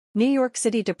New York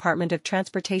City Department of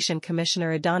Transportation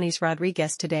Commissioner Adonis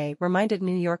Rodriguez today reminded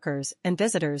New Yorkers and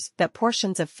visitors that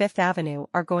portions of Fifth Avenue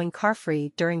are going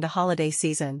car-free during the holiday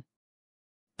season.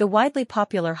 The widely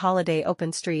popular holiday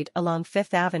open street along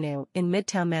Fifth Avenue in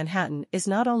Midtown Manhattan is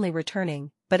not only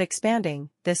returning, but expanding,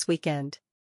 this weekend.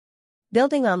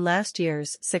 Building on last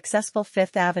year's successful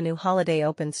Fifth Avenue Holiday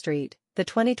Open Street, the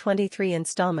 2023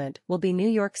 installment will be New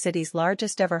York City's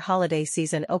largest ever holiday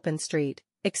season open street,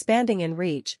 expanding in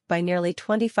reach by nearly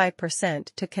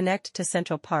 25% to connect to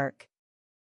Central Park.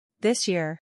 This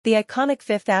year, the iconic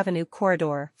Fifth Avenue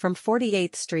corridor from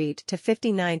 48th Street to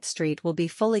 59th Street will be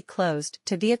fully closed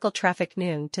to vehicle traffic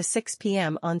noon to 6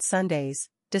 p.m. on Sundays,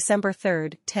 December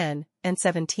 3, 10, and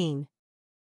 17.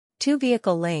 Two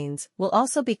vehicle lanes will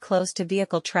also be closed to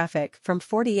vehicle traffic from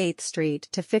 48th Street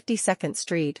to 52nd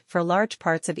Street for large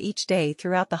parts of each day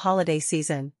throughout the holiday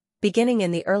season, beginning in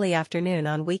the early afternoon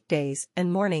on weekdays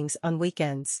and mornings on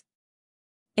weekends.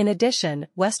 In addition,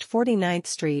 West 49th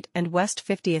Street and West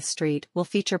 50th Street will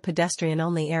feature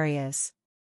pedestrian-only areas.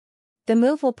 The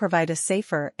move will provide a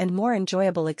safer and more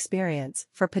enjoyable experience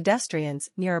for pedestrians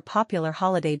near a popular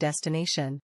holiday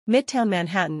destination. Midtown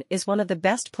Manhattan is one of the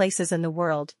best places in the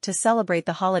world to celebrate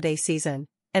the holiday season,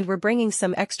 and we're bringing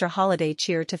some extra holiday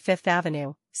cheer to Fifth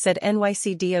Avenue, said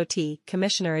NYC DOT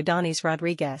Commissioner Adonis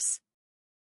Rodriguez.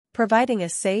 Providing a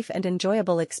safe and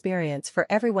enjoyable experience for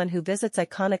everyone who visits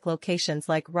iconic locations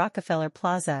like Rockefeller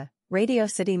Plaza, Radio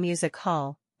City Music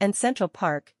Hall, and Central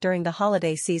Park during the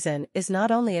holiday season is not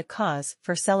only a cause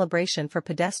for celebration for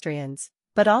pedestrians,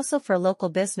 but also for local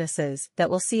businesses that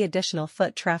will see additional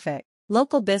foot traffic.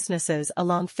 Local businesses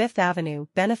along Fifth Avenue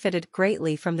benefited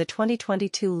greatly from the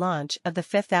 2022 launch of the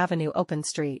Fifth Avenue Open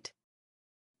Street.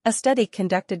 A study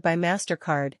conducted by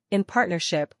MasterCard, in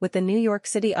partnership with the New York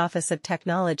City Office of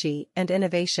Technology and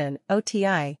Innovation,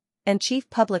 OTI, and Chief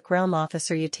Public Realm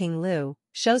Officer Yuting Liu,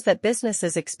 shows that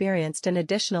businesses experienced an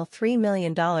additional $3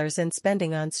 million in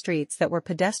spending on streets that were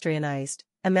pedestrianized,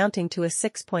 amounting to a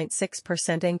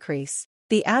 6.6% increase.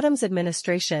 The Adams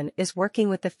administration is working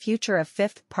with the Future of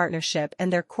Fifth Partnership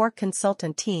and their core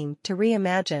consultant team to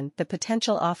reimagine the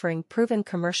potential, offering proven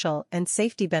commercial and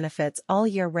safety benefits all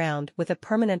year round with a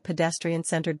permanent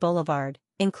pedestrian-centered boulevard,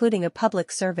 including a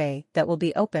public survey that will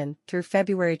be open through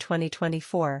February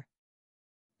 2024.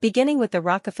 Beginning with the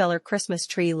Rockefeller Christmas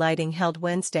tree lighting held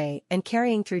Wednesday and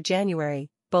carrying through January,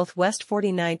 both West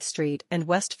 49th Street and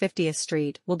West 50th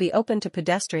Street will be open to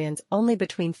pedestrians only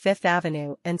between 5th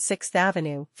Avenue and 6th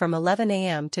Avenue from 11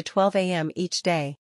 a.m. to 12 a.m. each day.